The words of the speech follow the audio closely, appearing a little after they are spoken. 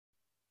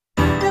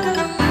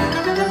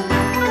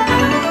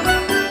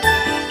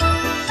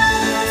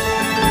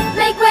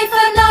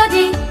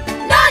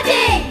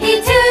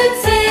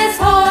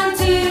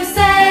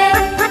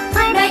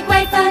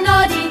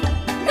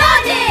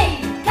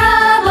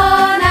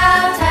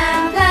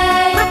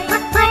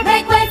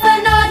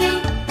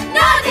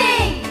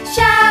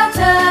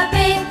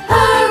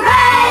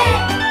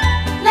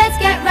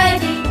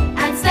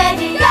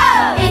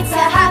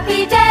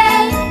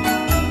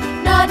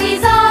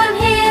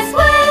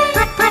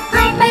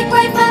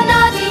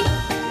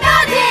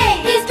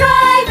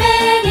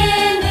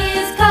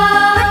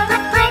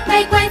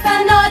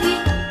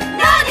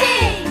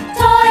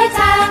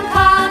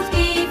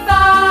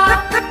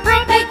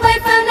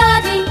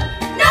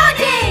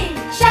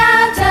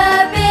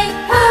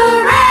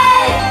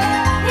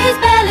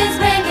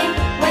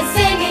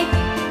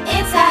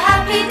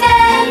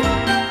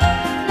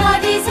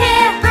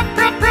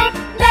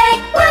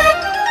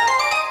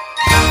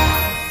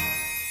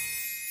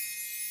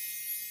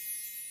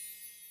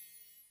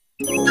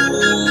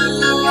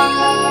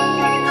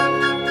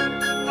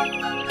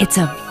It's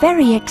a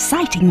very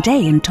exciting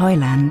day in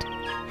Toyland,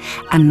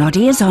 and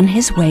Noddy is on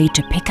his way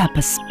to pick up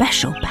a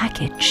special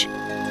package.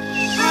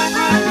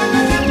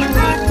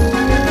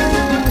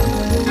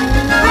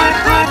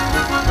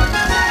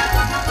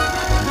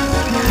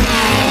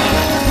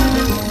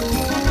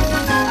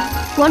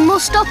 One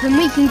more stop and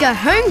we can go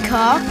home,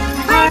 Car.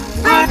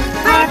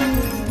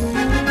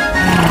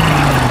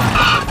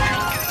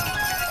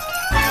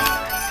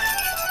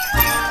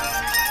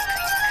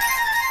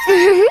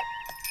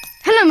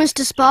 Hello,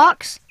 Mr.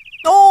 Sparks.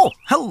 Oh,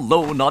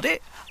 hello, Noddy.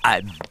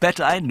 I bet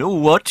I know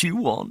what you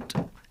want.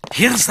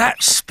 Here's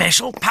that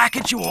special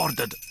package you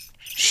ordered.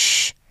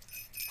 Shh.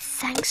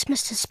 Thanks,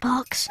 Mr.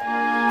 Sparks.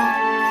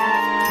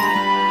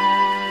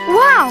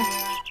 Wow!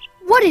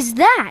 What is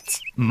that?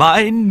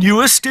 My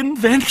newest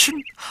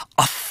invention.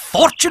 A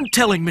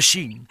fortune-telling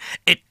machine.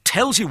 It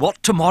tells you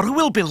what tomorrow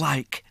will be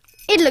like.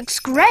 It looks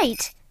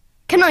great.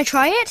 Can I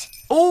try it?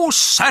 Oh,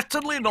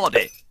 certainly,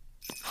 Noddy.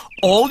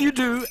 All you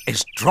do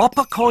is drop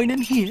a coin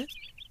in here,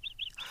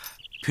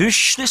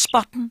 push this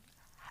button,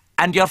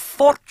 and your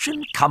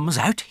fortune comes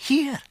out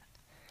here.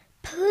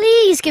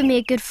 Please give me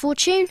a good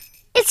fortune.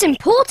 It's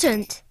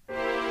important.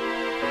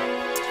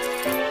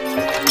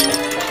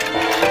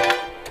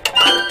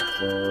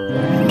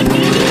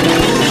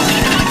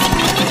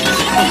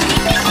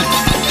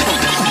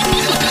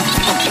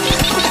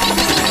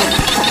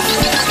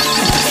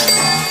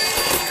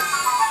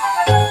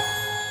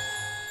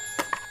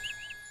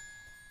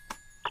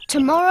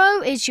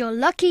 Tomorrow is your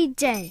lucky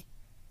day.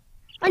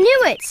 I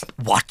knew it.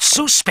 What's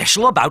so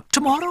special about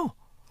tomorrow?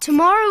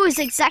 Tomorrow is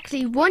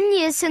exactly 1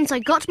 year since I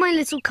got my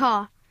little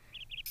car.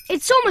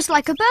 It's almost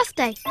like a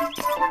birthday.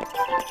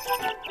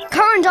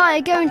 Car and I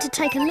are going to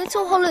take a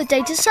little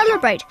holiday to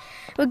celebrate.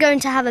 We're going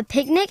to have a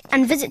picnic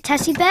and visit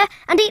Teddy Bear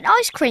and eat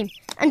ice cream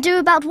and do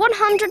about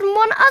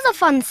 101 other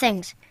fun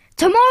things.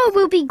 Tomorrow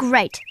will be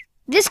great.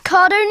 This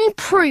card only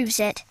proves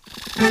it.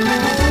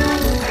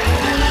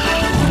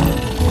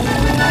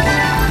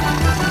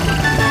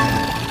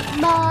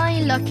 My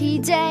lucky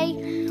day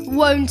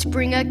won't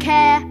bring a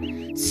care.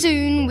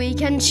 Soon we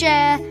can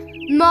share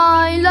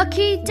my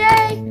lucky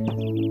day.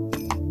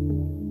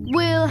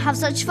 We'll have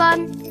such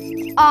fun,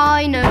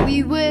 I know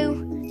we will.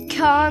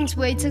 Can't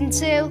wait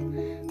until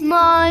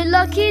my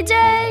lucky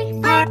day.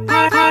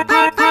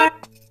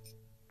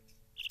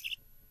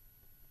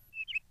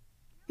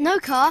 No,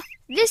 Car,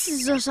 this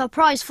is a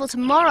surprise for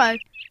tomorrow.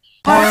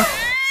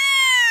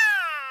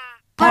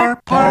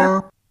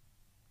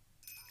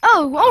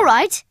 Oh, all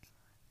right.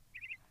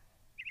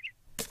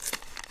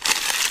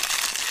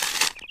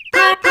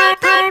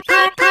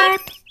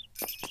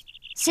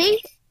 See?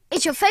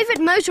 It's your favourite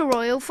motor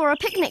oil for a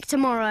picnic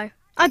tomorrow.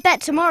 I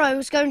bet tomorrow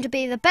is going to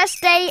be the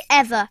best day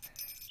ever.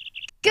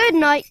 Good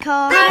night,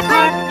 Car.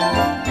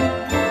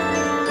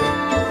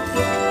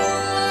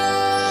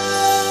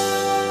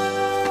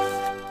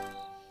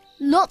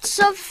 Lots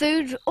of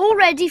food all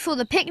ready for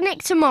the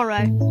picnic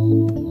tomorrow.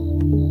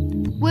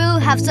 We'll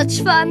have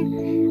such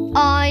fun,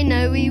 I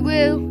know we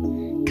will.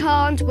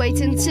 Can't wait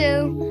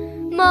until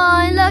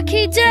my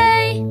lucky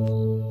day.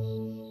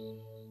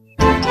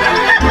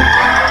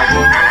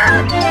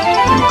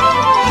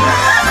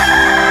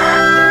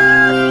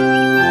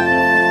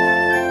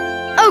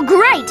 Oh,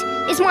 great!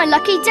 It's my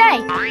lucky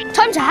day.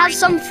 Time to have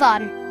some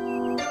fun.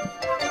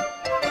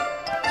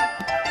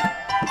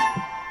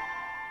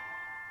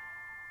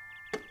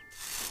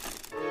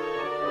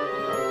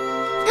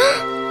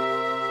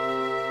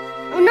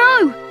 Oh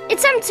no!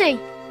 It's empty!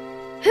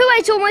 Who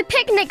ate all my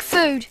picnic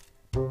food?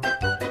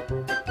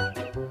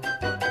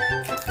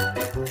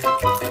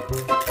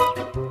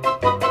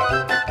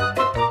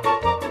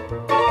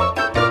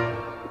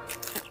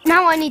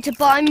 Now I need to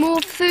buy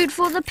more food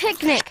for the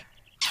picnic.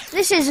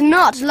 This is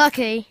not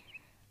lucky.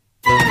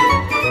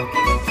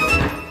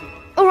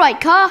 All right,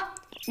 Car.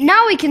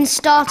 Now we can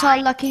start our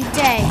lucky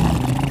day.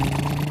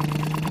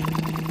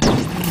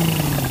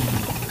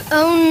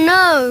 Oh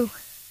no!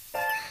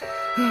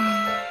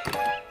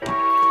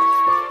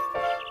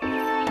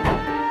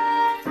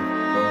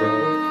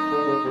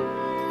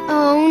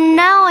 Oh,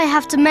 now I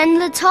have to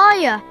mend the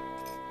tyre.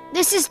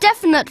 This is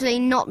definitely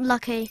not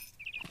lucky.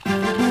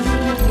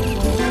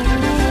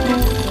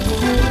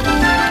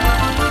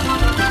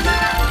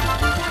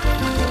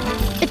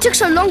 It took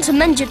so long to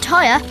mend your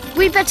tyre,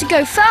 we better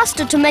go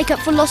faster to make up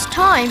for lost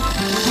time.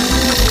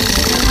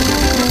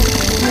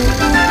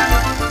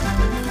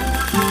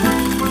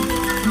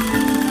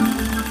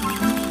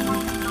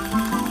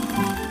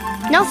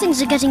 Now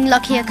things are getting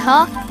luckier,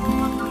 Car.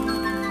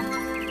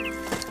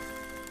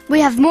 We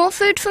have more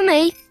food for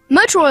me,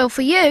 motor oil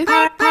for you,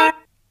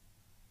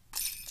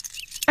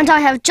 and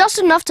I have just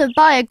enough to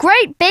buy a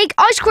great big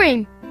ice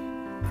cream.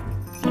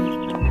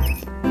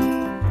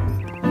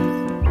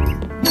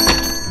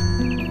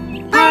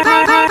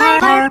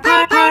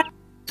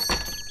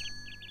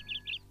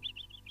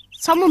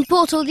 Someone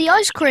bought all the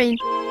ice cream.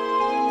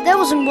 There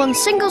wasn't one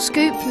single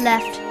scoop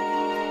left.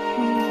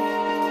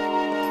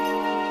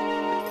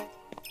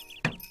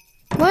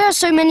 Why are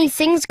so many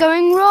things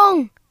going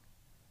wrong?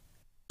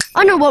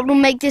 I know what will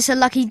make this a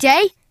lucky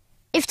day.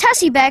 if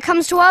Tessie Bear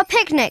comes to our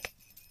picnic.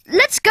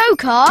 Let's go,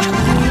 Car.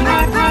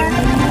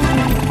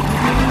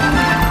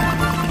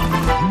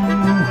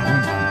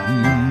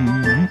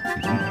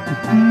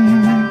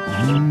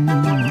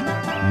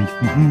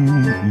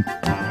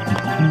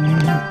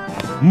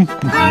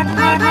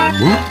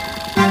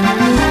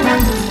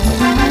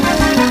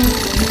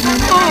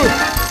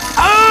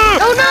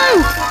 Oh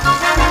no!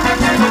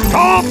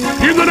 Stop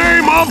in the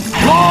name of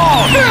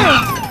God!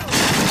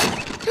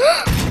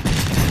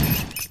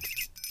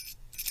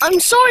 I'm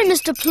sorry,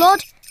 Mr.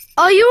 Plod.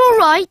 Are you all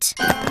right?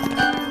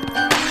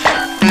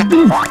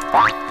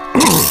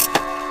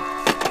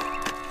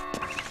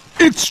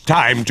 It's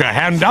time to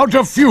hand out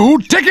a few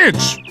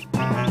tickets.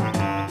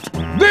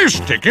 This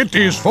ticket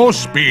is for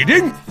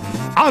speeding,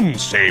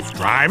 unsafe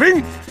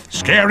driving,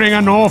 scaring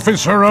an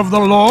officer of the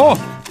law,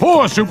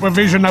 poor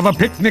supervision of a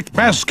picnic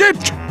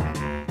basket,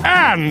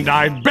 and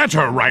I'd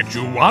better write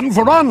you one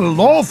for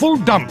unlawful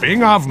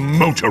dumping of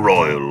motor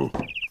oil.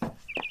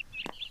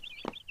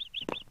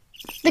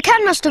 The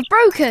can must have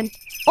broken.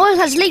 Oil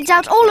has leaked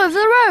out all over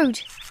the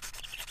road.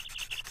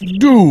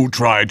 Do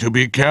try to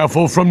be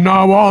careful from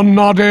now on,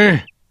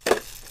 Noddy.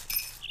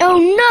 Oh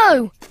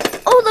no!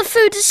 All the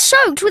food is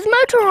soaked with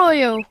motor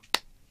oil.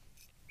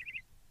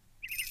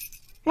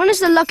 When is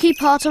the lucky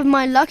part of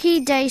my lucky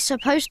day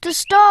supposed to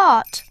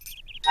start?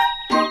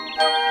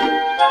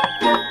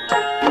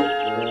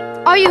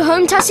 Are you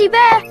home, Tessie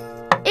Bear?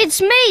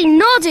 It's me,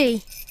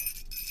 Noddy.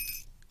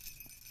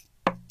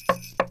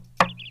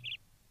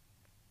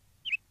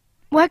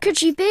 Where could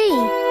she be?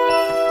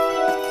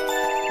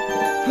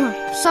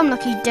 Some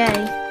lucky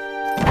day.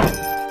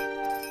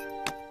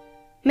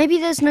 Maybe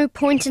there's no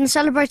point in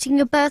celebrating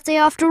your birthday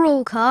after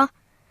all, Car.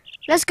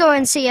 Let's go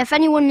and see if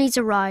anyone needs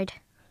a ride.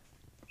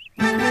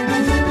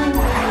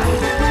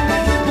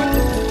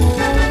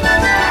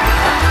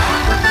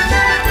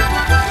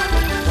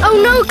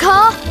 Oh no,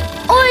 Car!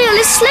 Oil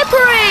is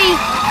slippery!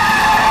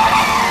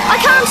 I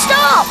can't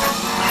stop!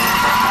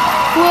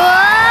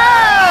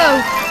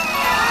 Whoa!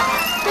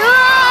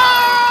 Ah!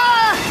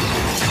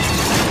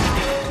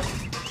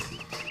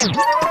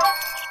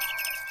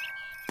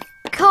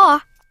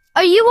 Car,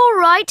 are you all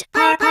right?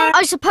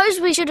 I suppose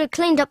we should have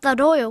cleaned up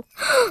that oil.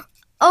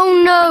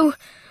 Oh no!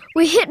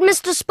 We hit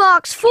Mr.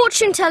 Sparks'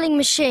 fortune-telling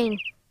machine.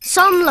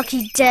 Some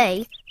lucky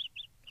day.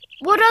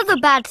 What other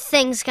bad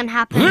things can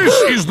happen? This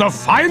is the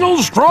final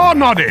straw,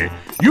 Noddy.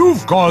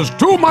 You've caused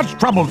too much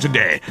trouble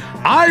today.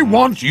 I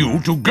want you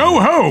to go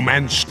home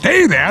and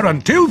stay there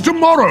until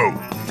tomorrow.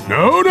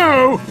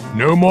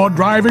 No more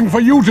driving for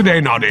you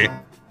today, Noddy.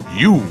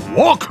 You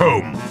walk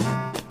home.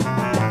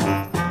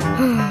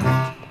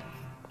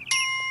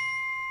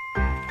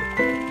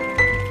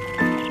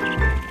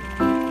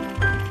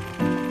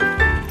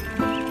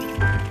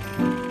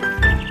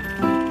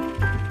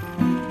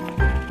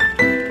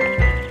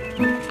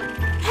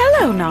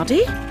 Hello,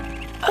 Noddy.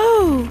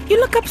 Oh, you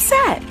look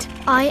upset.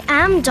 I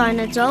am,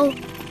 Dinah Doll.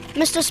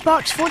 Mr.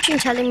 Sparks'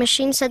 fortune-telling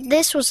machine said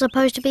this was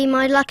supposed to be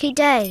my lucky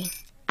day.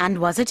 And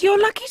was it your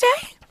lucky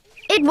day?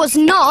 It was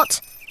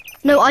not!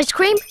 No ice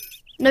cream,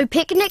 no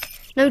picnic,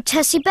 no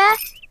Tessie Bear.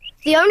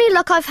 The only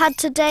luck I've had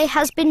today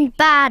has been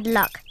bad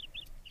luck.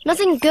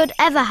 Nothing good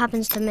ever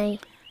happens to me.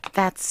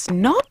 That's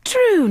not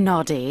true,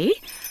 Noddy.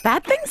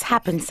 Bad things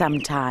happen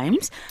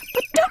sometimes,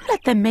 but don't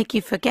let them make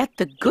you forget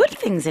the good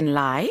things in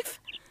life.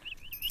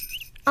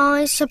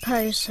 I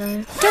suppose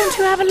so. Don't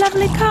you have a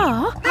lovely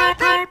car?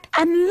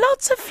 And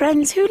lots of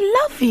friends who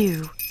love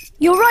you.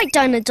 You're right,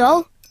 Dinah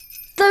Doll.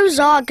 Those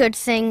are good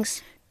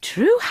things.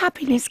 True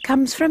happiness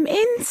comes from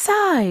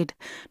inside,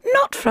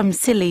 not from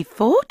silly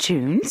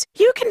fortunes.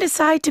 You can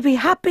decide to be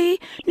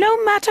happy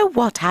no matter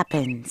what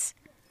happens.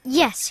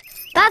 Yes,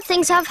 bad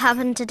things have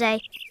happened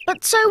today.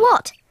 But so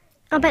what?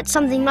 I bet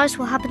something nice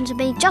will happen to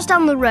me just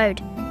down the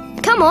road.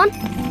 Come on.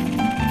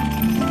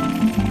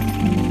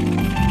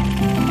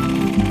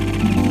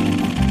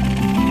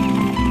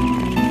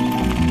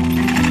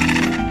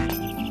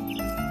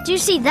 Do you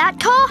see that,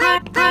 Car?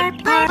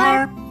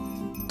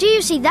 Do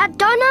you see that,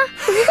 Dinah?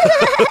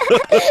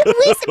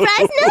 We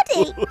surprised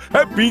Noddy.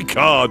 Happy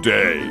Car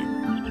Day.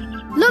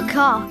 Look,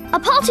 Car, a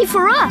party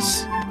for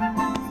us.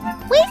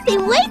 We've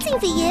been waiting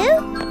for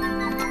you.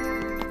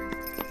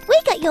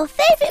 We got your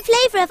favourite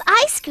flavour of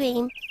ice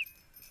cream.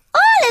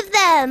 All of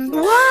them.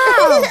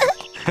 Wow.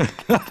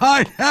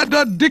 I had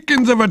a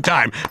dickens of a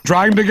time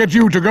trying to get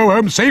you to go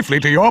home safely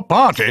to your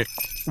party.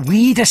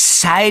 We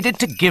decided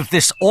to give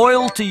this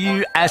oil to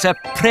you as a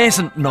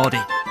present,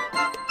 Noddy.